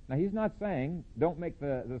day. Now, He's not saying, don't make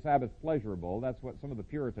the Sabbath pleasurable. That's what some of the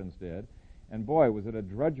Puritans did. And boy, was it a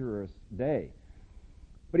drudgerous day.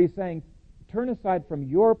 But He's saying, turn aside from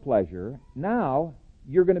your pleasure. Now,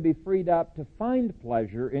 you're going to be freed up to find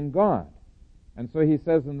pleasure in God. And so He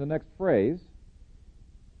says in the next phrase,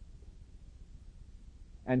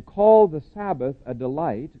 and call the Sabbath a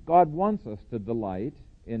delight. God wants us to delight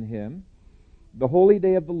in Him. The holy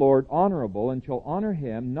day of the Lord honorable, and shall honor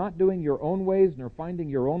Him, not doing your own ways, nor finding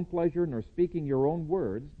your own pleasure, nor speaking your own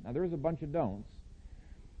words. Now there's a bunch of don'ts.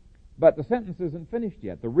 But the sentence isn't finished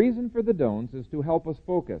yet. The reason for the don'ts is to help us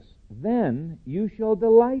focus. Then you shall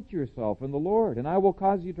delight yourself in the Lord, and I will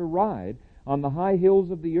cause you to ride on the high hills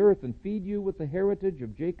of the earth, and feed you with the heritage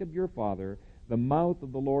of Jacob your father. The mouth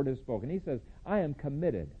of the Lord has spoken. He says, I am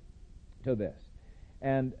committed to this.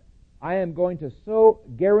 And I am going to so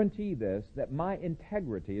guarantee this that my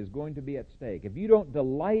integrity is going to be at stake. If you don't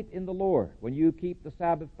delight in the Lord when you keep the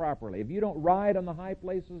Sabbath properly, if you don't ride on the high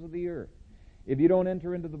places of the earth, if you don't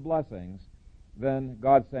enter into the blessings, then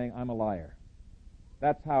God's saying, I'm a liar.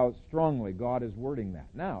 That's how strongly God is wording that.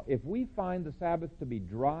 Now, if we find the Sabbath to be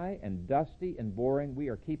dry and dusty and boring, we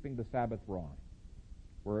are keeping the Sabbath wrong.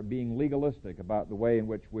 We're being legalistic about the way in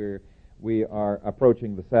which we are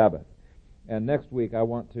approaching the Sabbath. And next week I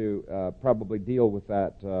want to probably deal with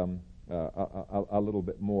that a little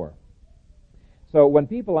bit more. So when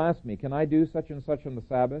people ask me, can I do such and such on the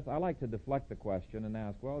Sabbath? I like to deflect the question and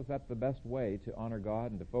ask, well, is that the best way to honor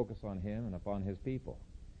God and to focus on Him and upon His people?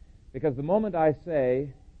 Because the moment I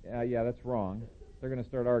say, yeah, that's wrong, they're going to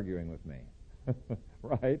start arguing with me.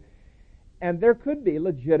 Right? And there could be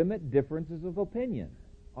legitimate differences of opinion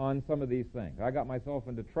on some of these things. I got myself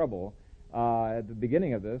into trouble at the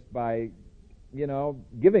beginning of this by,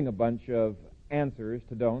 giving a bunch of answers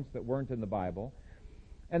to don'ts that weren't in the Bible.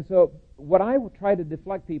 And so what I try to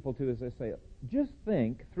deflect people to is I say, just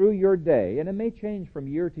think through your day, and it may change from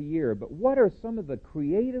year to year, but what are some of the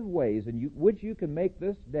creative ways in which you can make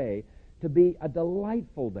this day to be a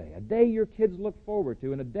delightful day, a day your kids look forward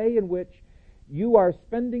to, and a day in which you are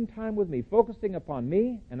spending time with me, focusing upon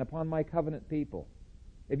me and upon my covenant people.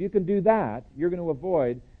 If you can do that, you're going to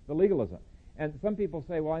avoid the legalism. And some people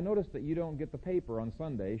say, well, I noticed that you don't get the paper on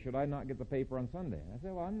Sunday. Should I not get the paper on Sunday? And I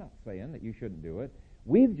say, well, I'm not saying that you shouldn't do it.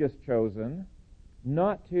 We've just chosen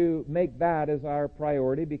not to make that as our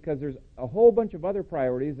priority because there's a whole bunch of other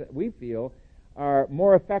priorities that we feel are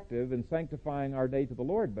more effective in sanctifying our day to the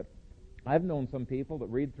Lord. But I've known some people that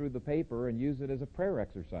read through the paper and use it as a prayer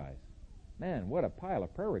exercise. Man, what a pile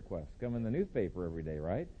of prayer requests come in the newspaper every day,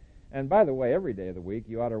 right? And by the way, every day of the week,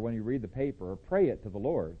 you ought to, when you read the paper, pray it to the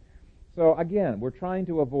Lord. So again, we're trying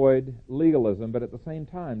to avoid legalism, but at the same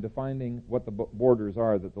time defining what the borders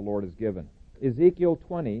are that the Lord has given. Ezekiel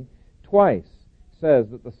 20 twice says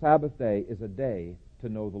that the Sabbath day is a day to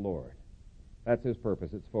know the Lord. That's his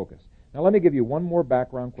purpose, its focus. Now let me give you one more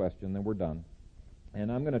background question, then we're done.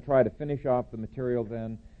 And I'm going to try to finish off the material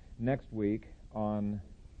then next week on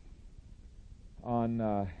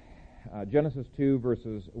Genesis 2,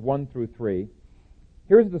 verses 1 through 3.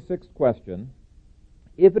 Here's the sixth question.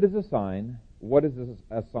 If it is a sign, what is this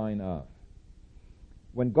a sign of?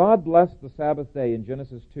 When God blessed the Sabbath day in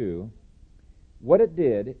Genesis 2, what it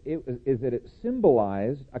did is that it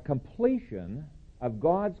symbolized a completion of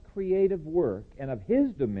God's creative work and of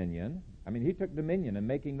his dominion. I mean, he took dominion in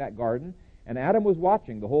making that garden, and Adam was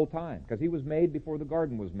watching the whole time because he was made before the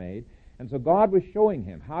garden was made. And so God was showing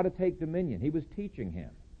him how to take dominion. He was teaching him.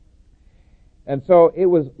 And so it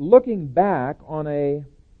was looking back on a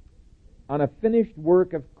finished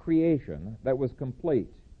work of creation that was complete.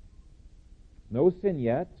 No sin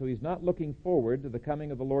yet, so he's not looking forward to the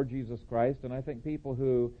coming of the Lord Jesus Christ. And I think people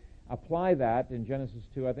who apply that in Genesis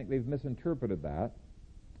 2, I think they've misinterpreted that.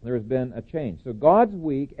 There has been a change. So God's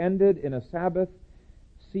week ended in a Sabbath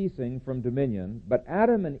ceasing from dominion, but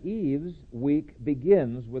Adam and Eve's week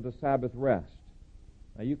begins with a Sabbath rest.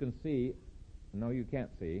 Now you can see, no you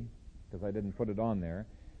can't see, because I didn't put it on there,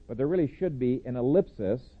 but there really should be an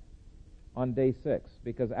ellipsis on day 6,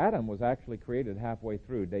 because Adam was actually created halfway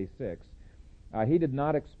through day 6. He did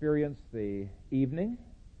not experience the evening,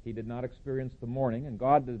 he did not experience the morning, and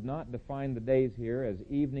God did not define the days here as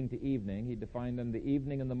evening to evening. He defined them the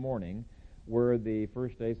evening and the morning were the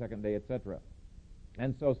first day, second day, etc.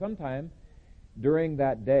 And so sometime during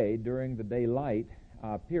that day, during the daylight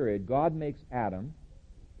period, God makes Adam,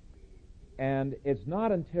 and it's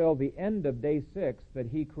not until the end of day 6 that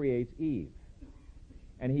he creates Eve.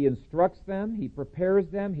 And he instructs them, he prepares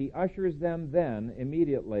them, he ushers them then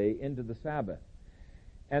immediately into the Sabbath.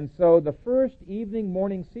 And so the first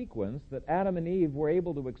evening-morning sequence that Adam and Eve were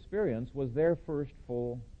able to experience was their first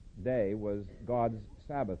full day, was God's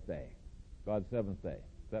Sabbath day, God's seventh day.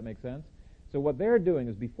 Does that make sense? So what they're doing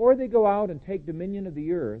is before they go out and take dominion of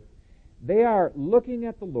the earth, they are looking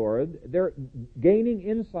at the Lord, they're gaining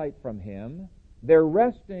insight from him, they're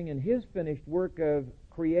resting in his finished work of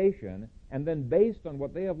creation, and then based on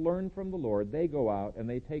what they have learned from the Lord, they go out and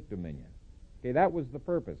they take dominion. Okay, that was the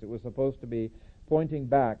purpose. It was supposed to be pointing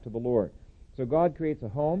back to the Lord. So God creates a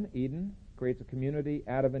home, Eden, creates a community,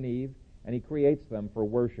 Adam and Eve, and he creates them for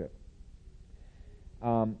worship.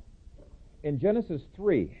 In Genesis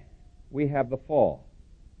 3, we have the fall.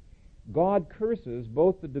 God curses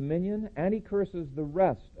both the dominion and he curses the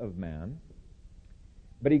rest of man,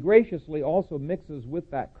 but he graciously also mixes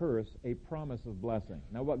with that curse a promise of blessing.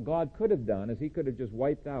 Now what God could have done is he could have just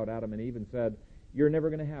wiped out Adam and Eve and said, you're never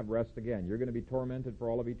going to have rest again. You're going to be tormented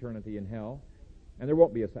for all of eternity in hell, and there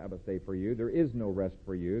won't be a Sabbath day for you. There is no rest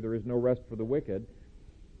for you. There is no rest for the wicked.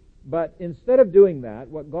 But instead of doing that,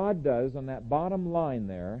 what God does on that bottom line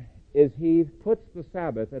there is he puts the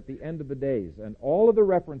Sabbath at the end of the days. And all of the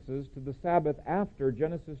references to the Sabbath after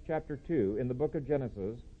Genesis chapter 2 in the book of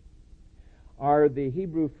Genesis are the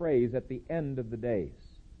Hebrew phrase at the end of the days.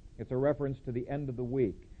 It's a reference to the end of the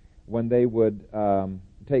week when they would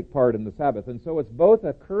take part in the Sabbath. And so it's both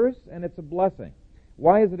a curse and it's a blessing.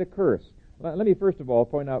 Why is it a curse? Let me first of all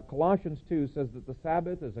point out Colossians 2 says that the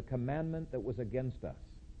Sabbath is a commandment that was against us.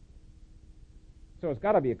 So it's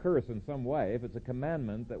got to be a curse in some way. If it's a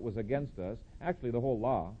commandment that was against us, actually the whole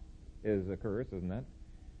law is a curse, isn't it?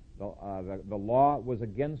 The law was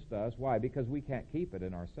against us. Why? Because we can't keep it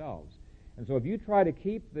in ourselves. And so if you try to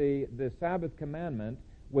keep the Sabbath commandment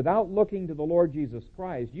without looking to the Lord Jesus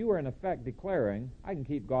Christ, you are in effect declaring, I can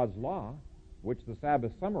keep God's law, which the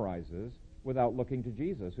Sabbath summarizes, without looking to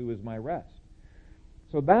Jesus, who is my rest.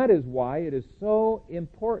 So that is why it is so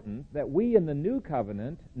important that we in the new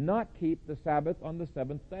covenant not keep the Sabbath on the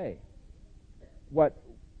seventh day. What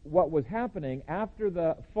was happening after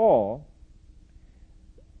the fall,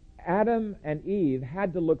 Adam and Eve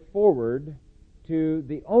had to look forward to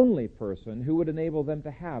the only person who would enable them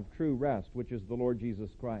to have true rest, which is the Lord Jesus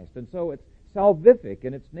Christ. And so it's salvific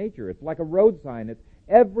in its nature. It's like a road sign. It's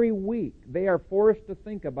every week they are forced to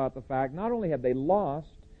think about the fact not only have they lost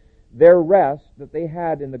their rest that they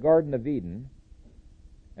had in the Garden of Eden,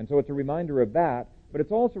 and so it's a reminder of that, but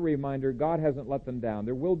it's also a reminder God hasn't let them down.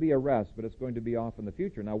 There will be a rest, but it's going to be off in the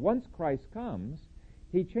future. Now, once Christ comes,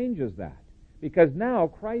 He changes that, because now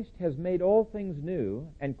Christ has made all things new,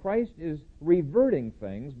 and Christ is reverting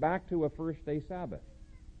things back to a first-day Sabbath.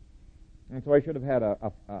 And so I should have had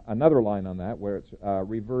another line on that where it's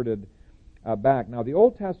reverted back. Now, the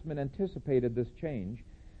Old Testament anticipated this change,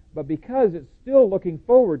 but because it's still looking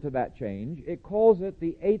forward to that change, it calls it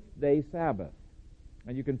the eighth-day Sabbath.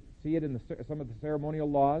 And you can see it in some of the ceremonial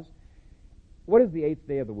laws. What is the eighth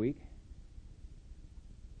day of the week?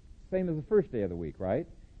 Same as the first day of the week, right?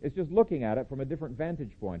 It's just looking at it from a different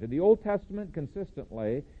vantage point. In the Old Testament,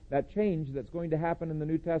 consistently, that change that's going to happen in the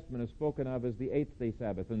New Testament is spoken of as the eighth-day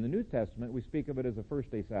Sabbath. In the New Testament, we speak of it as a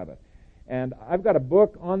first-day Sabbath. And I've got a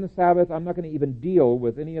book on the Sabbath. I'm not going to even deal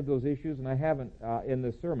with any of those issues, and I haven't in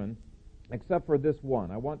this sermon, except for this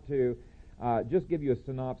one. I want to just give you a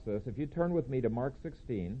synopsis. If you turn with me to Mark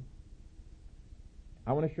 16,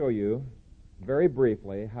 I want to show you very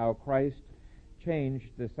briefly how Christ changed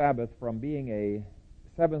the Sabbath from being a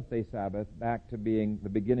seventh-day Sabbath back to being the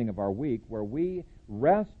beginning of our week, where we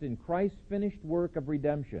rest in Christ's finished work of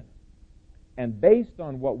redemption. And based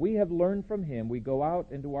on what we have learned from Him, we go out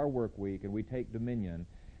into our work week and we take dominion,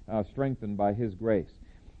 strengthened by His grace.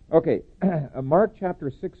 Okay, Mark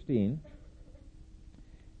chapter 16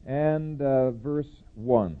 and verse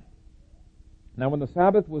 1. Now when the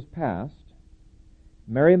Sabbath was past,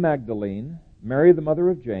 Mary Magdalene, Mary the mother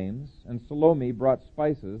of James, and Salome brought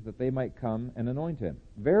spices that they might come and anoint Him.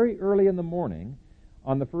 Very early in the morning,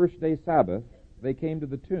 on the first day Sabbath, they came to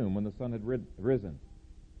the tomb when the sun had risen.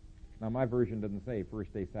 Now, my version doesn't say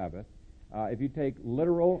first day Sabbath. If you take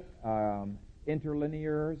literal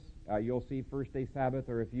interlinears, you'll see first day Sabbath,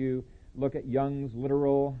 or if you look at Young's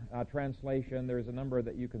literal translation, there's a number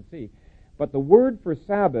that you can see. But the word for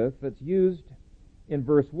Sabbath that's used in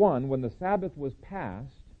verse 1, when the Sabbath was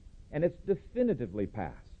past, and it's definitively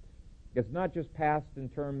past. It's not just past in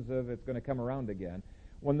terms of it's going to come around again.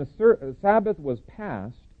 When the Sabbath was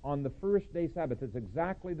past on the first day Sabbath, it's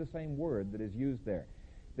exactly the same word that is used there.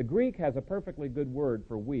 The Greek has a perfectly good word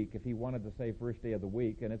for week if he wanted to say first day of the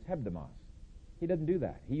week, and it's hebdomos. He doesn't do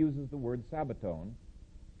that. He uses the word sabbaton.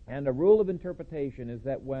 And a rule of interpretation is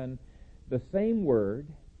that when the same word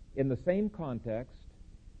in the same context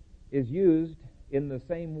is used in the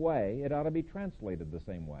same way, it ought to be translated the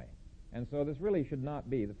same way. And so this really should not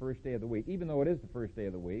be the first day of the week, even though it is the first day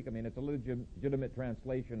of the week. I mean, it's a legitimate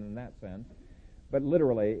translation in that sense. But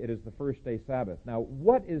literally, it is the first day Sabbath. Now,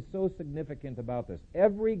 what is so significant about this?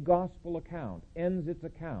 Every gospel account ends its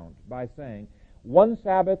account by saying, one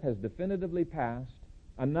Sabbath has definitively passed,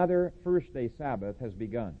 another first day Sabbath has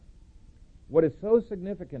begun. What is so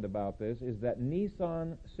significant about this is that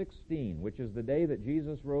Nisan 16, which is the day that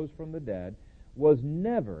Jesus rose from the dead, was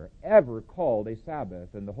never, ever called a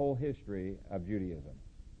Sabbath in the whole history of Judaism.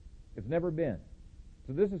 It's never been.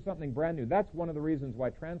 So this is something brand new. That's one of the reasons why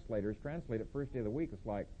translators translate it first day of the week. It's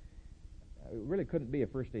like, it really couldn't be a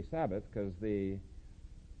first day Sabbath, because the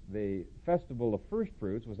festival of first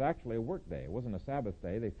fruits was actually a work day. It wasn't a Sabbath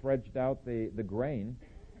day. They threshed out the grain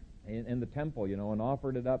in the temple, and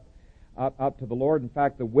offered it up to the Lord. In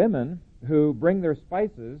fact, the women who bring their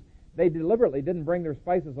spices, they deliberately didn't bring their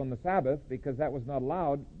spices on the Sabbath because that was not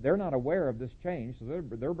allowed. They're not aware of this change, so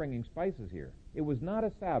they're bringing spices here. It was not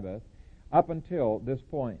a Sabbath up until this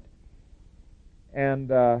point. And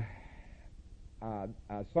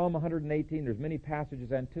Psalm 118, there's many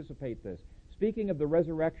passages anticipate this. Speaking of the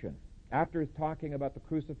resurrection, after talking about the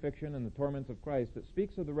crucifixion and the torments of Christ, it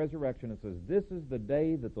speaks of the resurrection. It says, "This is the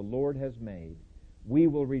day that the Lord has made. We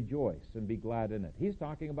will rejoice and be glad in it." He's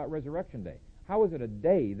talking about Resurrection Day. How is it a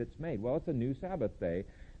day that's made? Well, it's a new Sabbath day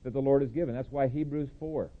that the Lord has given. That's why Hebrews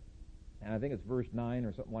 4, and I think it's verse 9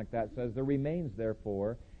 or something like that, says, "There remains,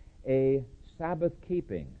 therefore, a Sabbath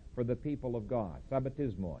keeping for the people of God."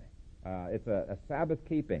 Sabbatismoi. It's a Sabbath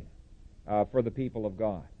keeping for the people of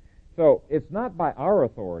God. So it's not by our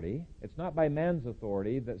authority, it's not by man's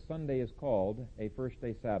authority that Sunday is called a first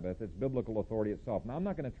day Sabbath. It's biblical authority itself. Now, I'm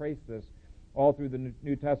not going to trace this all through the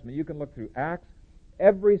New Testament. You can look through Acts.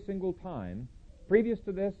 Every single time previous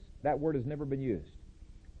to this, that word has never been used.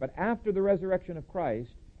 But after the resurrection of Christ,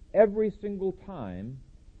 every single time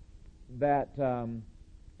that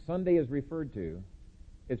Sunday is referred to,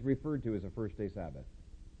 it's referred to as a first-day Sabbath.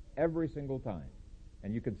 Every single time.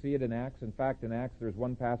 And you can see it in Acts. In fact, in Acts, there's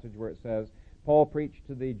one passage where it says, Paul preached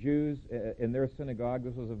to the Jews in their synagogue.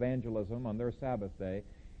 This was evangelism on their Sabbath day.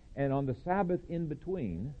 And on the Sabbath in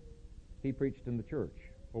between, he preached in the church.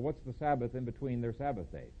 Well, what's the Sabbath in between their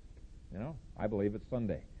Sabbath days? You know, I believe it's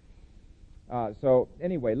Sunday. So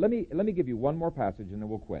anyway, let me give you one more passage and then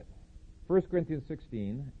we'll quit. 1 Corinthians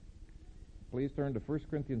 16. Please turn to 1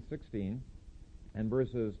 Corinthians 16 and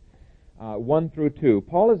verses 1 through 2.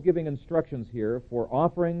 Paul is giving instructions here for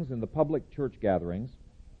offerings in the public church gatherings,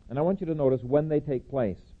 and I want you to notice when they take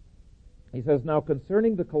place. He says, "Now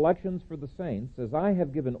concerning the collections for the saints, as I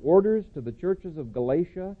have given orders to the churches of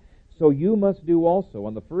Galatia, so you must do also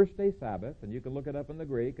on the first day Sabbath," and you can look it up in the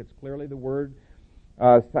Greek, it's clearly the word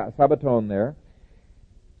Sabbaton there.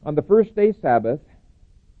 "On the first day Sabbath,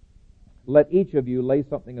 let each of you lay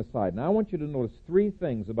something aside." Now I want you to notice three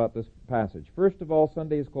things about this passage. First of all,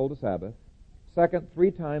 Sunday is called a Sabbath. Second, 3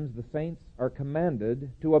 times the saints are commanded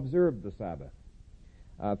to observe the Sabbath.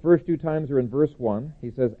 First 2 times are in verse 1.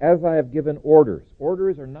 He says, "As I have given orders."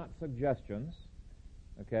 Orders are not suggestions.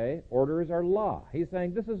 Okay? Orders are law. He's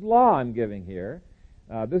saying, this is law I'm giving here.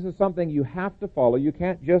 This is something you have to follow. You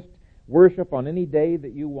can't just worship on any day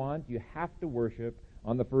that you want. You have to worship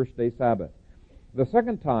on the first day Sabbath. The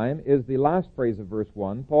second time is the last phrase of verse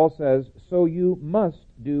 1. Paul says, "So you must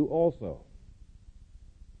do also."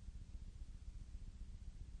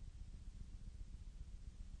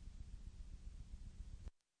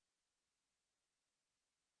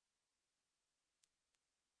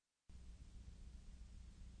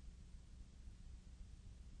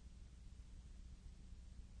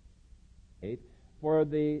 For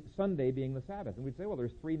the Sunday being the Sabbath. And we'd say, well,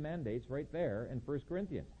 there's 3 mandates right there in 1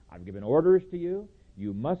 Corinthians. I've given orders to you.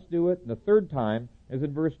 You must do it. And the third time is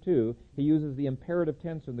in verse 2. He uses the imperative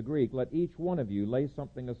tense in the Greek. Let each one of you lay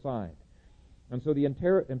something aside. And so the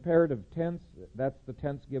imperative tense, that's the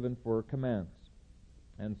tense given for commands.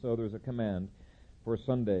 And so there's a command for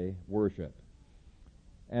Sunday worship.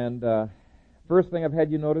 And first thing I've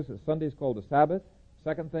had you notice is Sunday is called a Sabbath.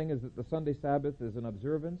 Second thing is that the Sunday Sabbath is an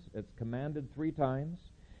observance. It's commanded 3 times.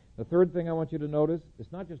 The third thing I want you to notice,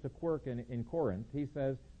 it's not just a quirk in Corinth. He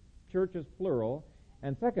says church is plural.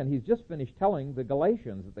 And second, he's just finished telling the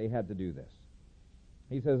Galatians that they had to do this.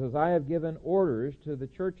 He says, "As I have given orders to the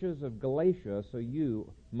churches of Galatia, so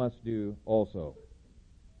you must do also."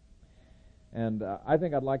 And I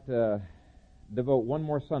think I'd like to devote one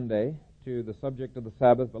more Sunday to the subject of the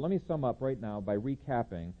Sabbath. But let me sum up right now by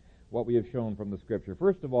recapping what we have shown from the Scripture.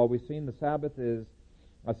 First of all, we've seen the Sabbath is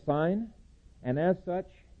a sign, and as such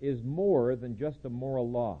is more than just a moral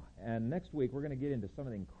law. And next week we're going to get into some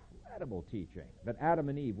of the incredible teaching that Adam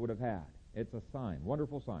and Eve would have had. It's a sign,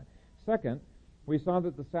 wonderful sign. Second, we saw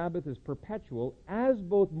that the Sabbath is perpetual as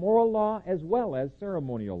both moral law as well as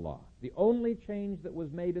ceremonial law. The only change that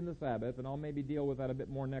was made in the Sabbath, and I'll maybe deal with that a bit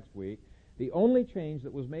more next week, the only change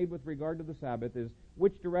that was made with regard to the Sabbath is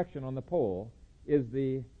which direction on the pole is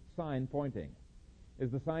the sign pointing.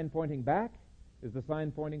 Is the sign pointing back? Is the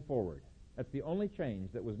sign pointing forward? That's the only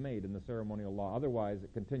change that was made in the ceremonial law. Otherwise,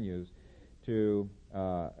 it continues to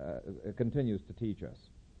teach us.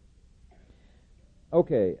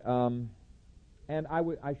 Okay, and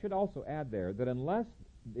I should also add there that unless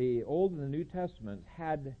the Old and the New Testaments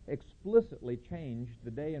had explicitly changed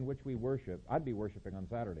the day in which we worship, I'd be worshiping on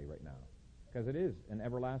Saturday right now, because it is an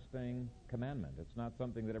everlasting commandment. It's not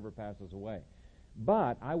something that ever passes away.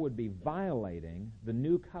 But I would be violating the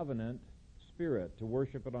new covenant spirit to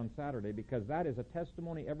worship it on Saturday, because that is a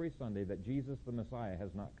testimony every Sunday that Jesus the Messiah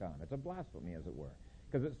has not come. It's a blasphemy, as it were,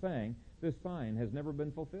 because it's saying this sign has never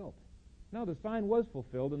been fulfilled. No, the sign was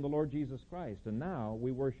fulfilled in the Lord Jesus Christ, and now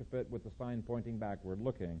we worship it with the sign pointing backward,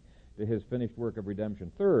 looking to his finished work of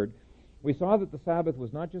redemption. Third, we saw that the Sabbath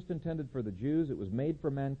was not just intended for the Jews, it was made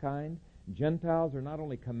for mankind. Gentiles are not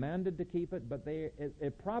only commanded to keep it, but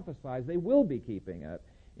it prophesies they will be keeping it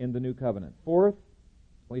in the new covenant. Fourth,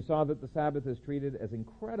 we saw that the Sabbath is treated as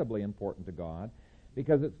incredibly important to God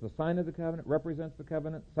because it's the sign of the covenant, represents the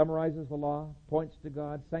covenant, summarizes the law, points to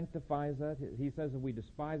God, sanctifies it. He says if we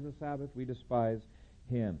despise the Sabbath, we despise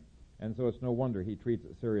him. And so it's no wonder he treats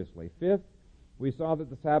it seriously. Fifth, we saw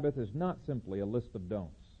that the Sabbath is not simply a list of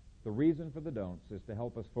don'ts. The reason for the don'ts is to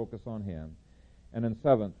help us focus on him. And then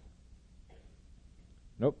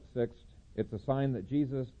sixth, it's a sign that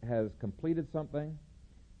Jesus has completed something.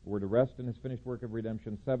 We're to rest in his finished work of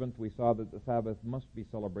redemption. Seventh, we saw that the Sabbath must be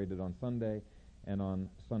celebrated on Sunday and on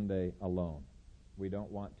Sunday alone. We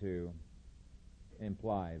don't want to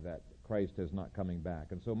imply that Christ is not coming back.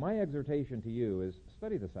 And so my exhortation to you is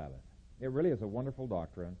study the Sabbath. It really is a wonderful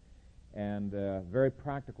doctrine and a very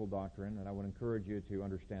practical doctrine, and I would encourage you to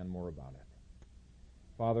understand more about it.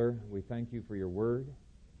 Father, we thank you for your word,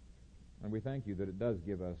 and we thank you that it does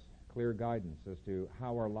give us clear guidance as to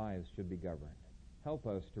how our lives should be governed. Help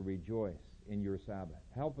us to rejoice in your Sabbath.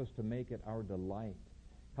 Help us to make it our delight.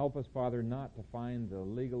 Help us, Father, not to find the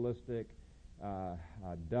legalistic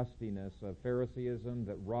dustiness of Phariseeism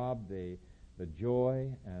that robbed the joy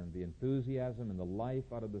and the enthusiasm and the life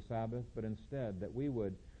out of the Sabbath, but instead that we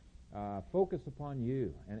would focus upon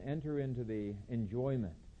you and enter into the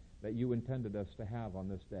enjoyment that you intended us to have on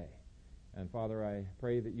this day. And Father, I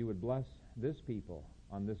pray that you would bless this people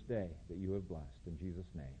on this day that you have blessed. In Jesus'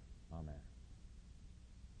 name, amen.